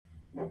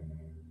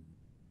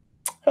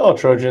Hello,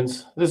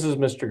 Trojans. This is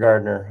Mr.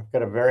 Gardner. I've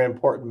got a very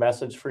important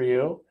message for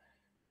you.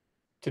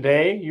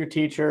 Today, your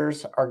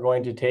teachers are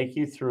going to take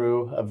you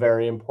through a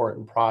very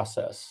important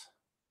process.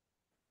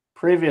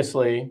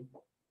 Previously,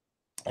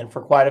 and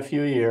for quite a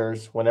few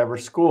years, whenever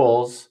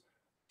schools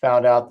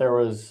found out there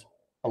was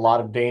a lot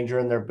of danger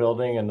in their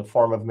building in the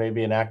form of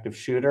maybe an active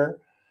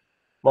shooter,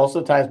 most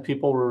of the times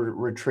people would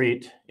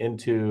retreat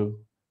into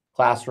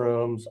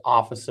classrooms,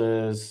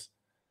 offices,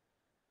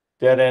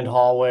 dead-end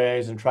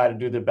hallways, and try to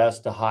do their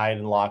best to hide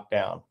and lock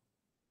down.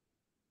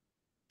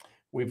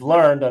 We've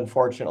learned,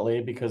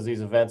 unfortunately, because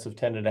these events have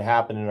tended to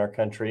happen in our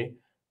country,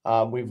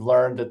 we've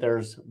learned that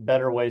there's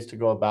better ways to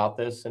go about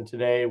this. And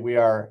today we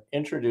are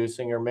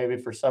introducing, or maybe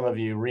for some of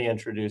you,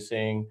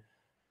 reintroducing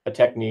a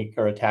technique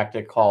or a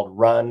tactic called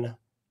run,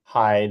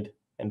 hide,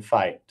 and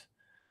fight.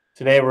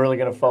 Today, we're really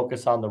going to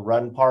focus on the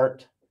run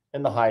part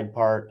and the hide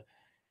part,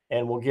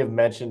 and we'll give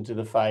mention to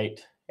the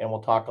fight, and we'll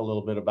talk a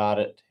little bit about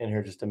it in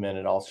here just a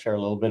minute. I'll share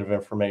a little bit of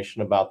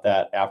information about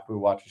that after we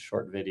watch a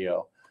short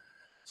video.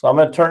 So I'm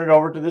going to turn it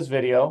over to this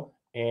video,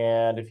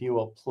 and if you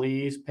will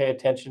please pay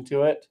attention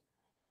to it.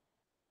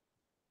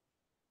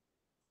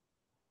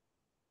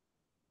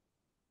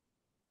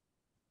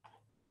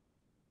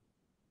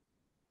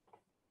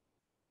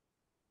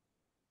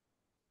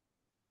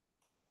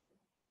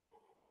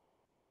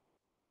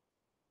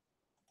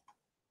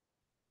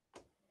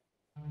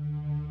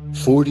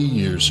 "40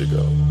 years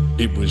ago,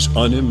 it was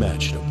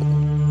unimaginable.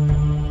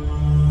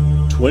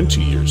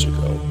 20 years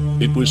ago,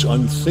 it was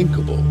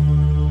unthinkable.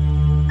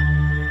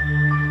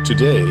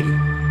 Today,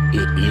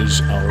 it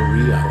is our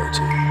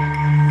reality."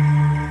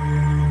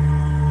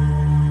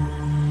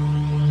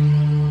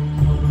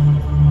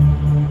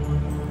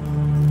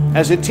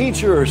 As a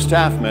teacher or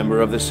staff member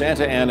of the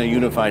Santa Ana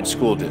Unified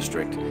School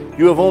District,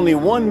 you have only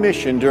one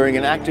mission during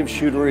an active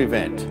shooter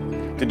event: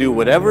 to do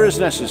whatever is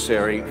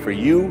necessary for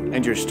you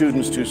and your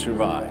students to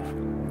survive.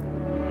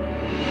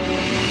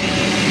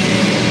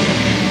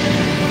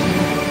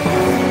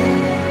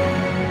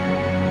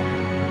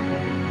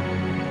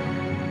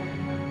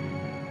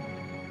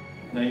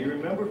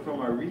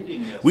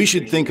 We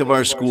should think of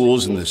our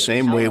schools in the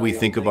same way we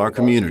think of our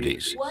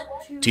communities.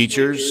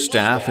 Teachers,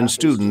 staff, and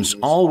students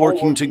all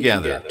working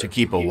together to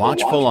keep a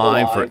watchful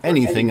eye for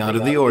anything out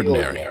of the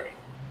ordinary.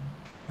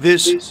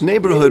 This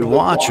neighborhood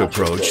watch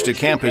approach to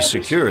campus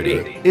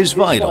security is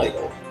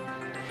vital.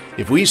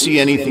 If we see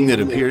anything that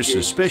appears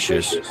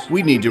suspicious,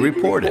 we need to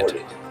report it.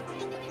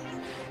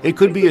 It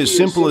could be as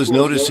simple as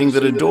noticing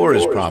that a door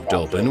is propped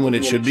open when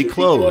it should be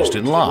closed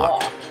and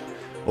locked.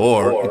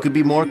 Or it could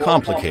be more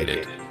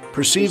complicated: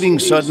 perceiving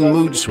sudden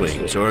mood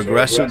swings or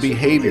aggressive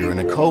behavior in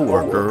a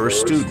coworker or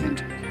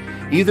student.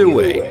 Either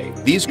way,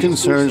 these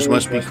concerns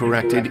must be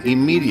corrected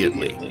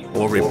immediately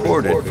or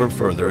reported for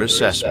further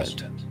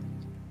assessment.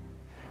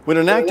 When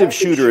an active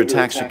shooter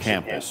attacks a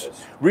campus,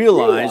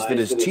 realize that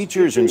as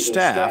teachers and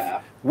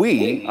staff,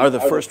 we are the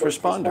first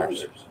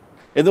responders.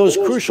 In those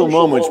crucial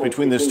moments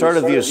between the start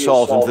of the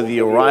assault and to the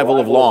arrival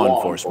of law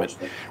enforcement,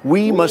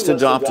 we must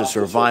adopt a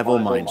survival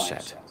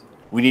mindset.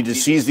 We need to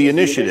seize the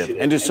initiative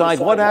and decide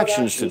what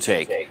actions to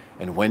take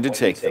and when to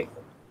take them.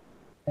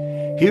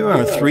 Here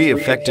are 3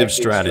 effective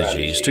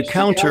strategies to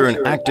counter an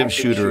active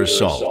shooter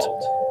assault.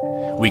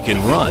 We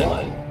can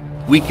run,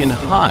 we can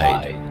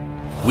hide,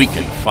 we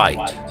can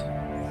fight.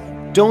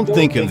 Don't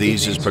think of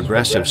these as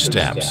progressive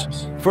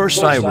steps.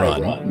 First I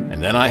run,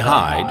 and then I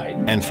hide,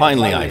 and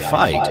finally I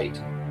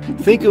fight.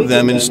 Think of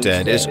them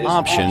instead as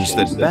options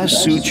that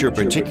best suit your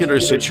particular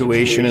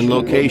situation and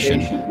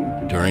location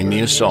during the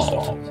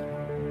assault.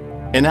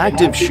 An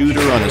active shooter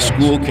on a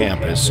school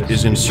campus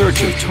is in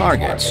search of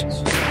targets.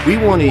 We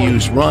want to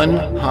use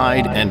run,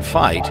 hide, and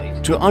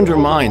fight to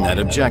undermine that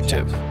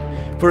objective.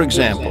 For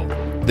example,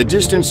 the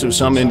distance of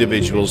some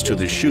individuals to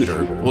the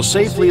shooter will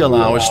safely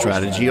allow a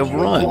strategy of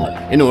run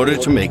in order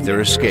to make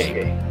their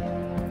escape.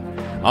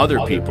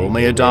 Other people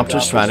may adopt a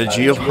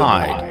strategy of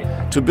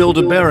hide, to build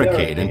a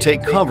barricade and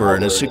take cover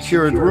in a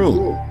secured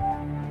room.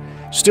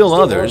 Still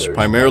others,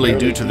 primarily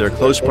due to their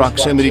close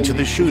proximity to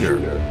the shooter,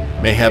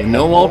 may have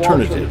no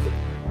alternative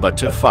but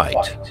to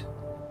fight.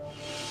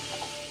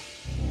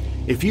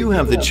 If you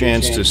have the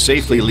chance to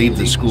safely leave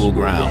the school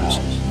grounds,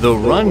 the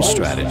run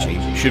strategy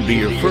should be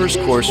your first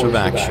course of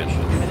action.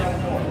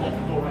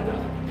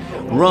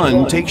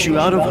 Run takes you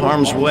out of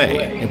harm's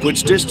way and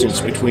puts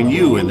distance between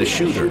you and the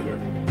shooter.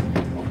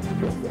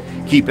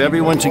 Keep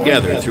everyone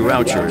together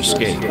throughout your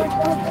escape.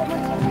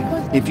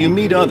 If you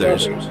meet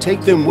others,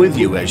 take them with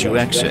you as you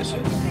exit,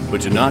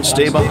 but do not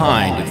stay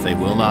behind if they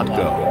will not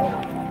go.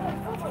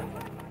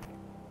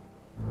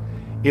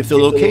 If the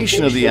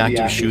location of the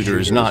active shooter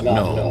is not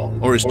known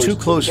or is too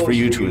close for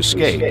you to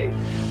escape,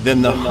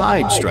 then the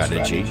hide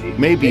strategy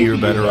may be your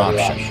better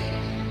option.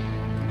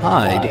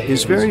 Hide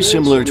is very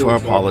similar to our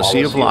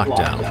policy of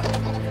lockdown.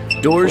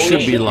 Doors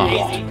should be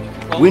locked,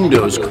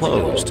 windows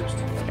closed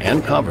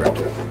and covered,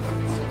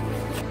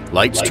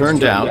 lights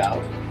turned out,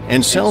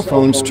 and cell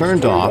phones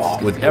turned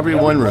off with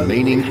everyone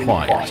remaining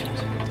quiet.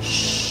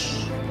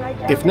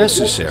 If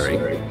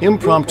necessary,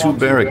 impromptu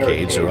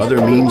barricades or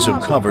other means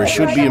of cover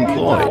should be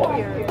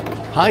employed.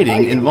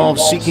 Hiding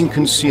involves seeking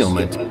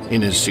concealment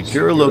in as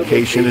secure a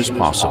location as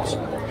possible,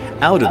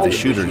 out of the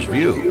shooter's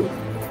view.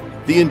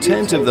 The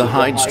intent of the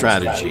hide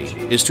strategy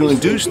is to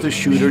induce the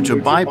shooter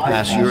to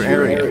bypass your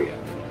area,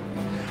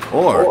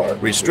 or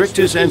restrict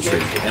his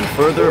entry and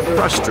further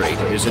frustrate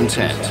his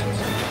intent.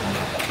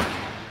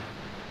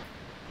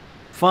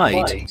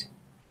 Fight.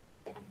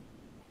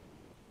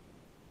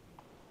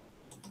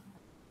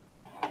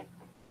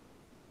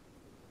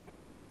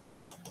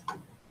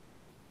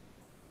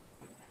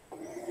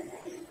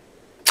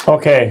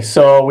 Okay,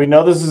 so we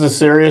know this is a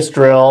serious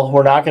drill.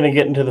 We're not going to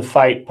get into the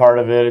fight part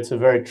of it. It's a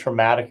very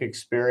traumatic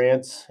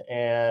experience,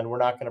 and we're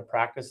not going to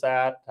practice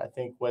that. I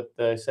think what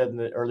I said in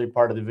the early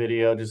part of the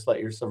video, just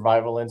let your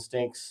survival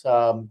instincts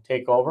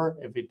take over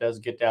if it does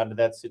get down to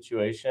that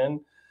situation.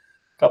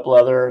 A couple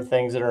other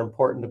things that are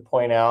important to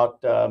point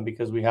out,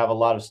 because we have a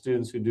lot of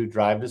students who do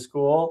drive to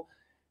school.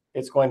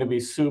 It's going to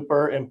be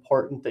super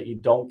important that you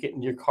don't get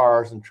in your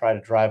cars and try to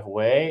drive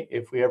away.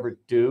 If we ever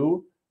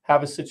do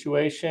have a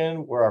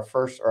situation where our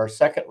first or our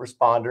second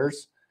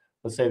responders,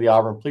 let's say the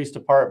Auburn Police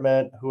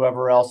Department,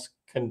 whoever else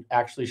can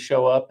actually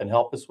show up and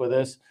help us with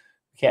this,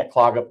 we can't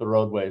clog up the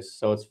roadways.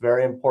 So it's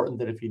very important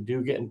that if you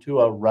do get into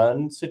a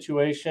run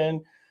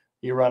situation,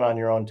 you run on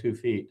your own 2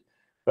 feet.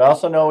 We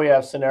also know we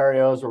have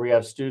scenarios where we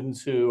have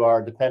students who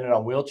are dependent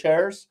on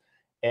wheelchairs.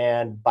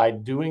 And by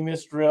doing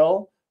this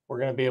drill, we're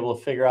going to be able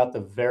to figure out the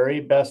very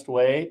best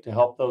way to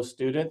help those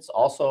students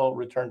also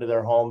return to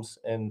their homes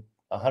in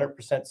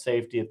 100%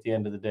 safety at the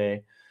end of the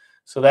day.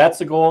 So that's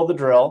the goal of the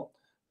drill.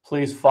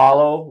 Please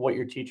follow what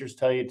your teachers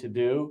tell you to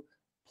do.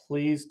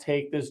 Please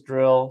take this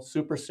drill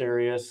super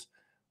serious.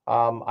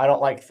 I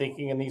don't like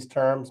thinking in these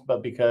terms,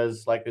 but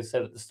because, like I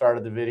said at the start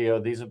of the video,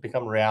 these have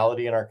become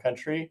reality in our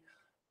country.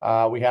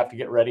 We have to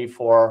get ready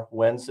for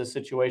when this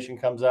situation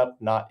comes up,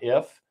 not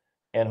if,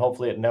 and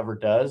hopefully it never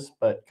does,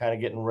 but kind of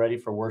getting ready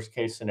for worst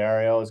case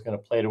scenario is going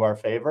to play to our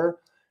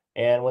favor.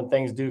 And when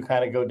things do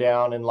kind of go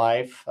down in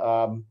life,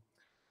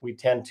 we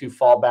tend to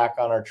fall back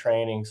on our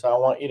training. So I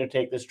want you to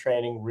take this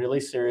training really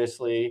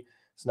seriously.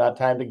 It's not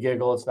time to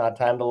giggle. It's not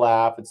time to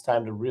laugh. It's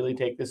time to really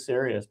take this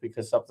serious,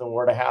 because something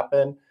were to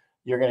happen,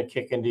 you're going to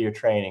kick into your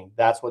training.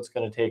 That's what's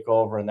going to take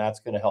over, and that's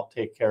going to help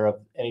take care of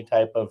any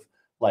type of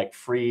like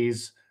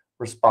freeze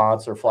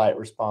response or flight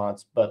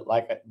response. But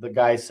like the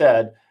guy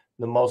said,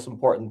 the most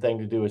important thing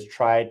to do is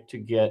try to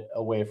get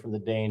away from the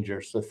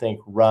danger. So think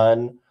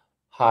run,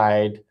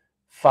 hide,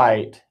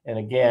 fight. And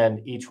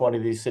again, each one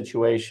of these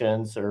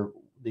situations or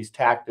these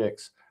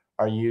tactics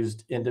are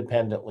used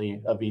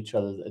independently of each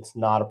other. It's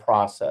not a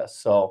process.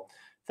 So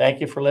thank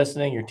you for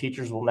listening. Your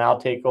teachers will now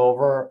take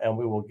over, and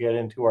we will get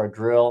into our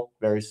drill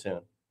very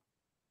soon.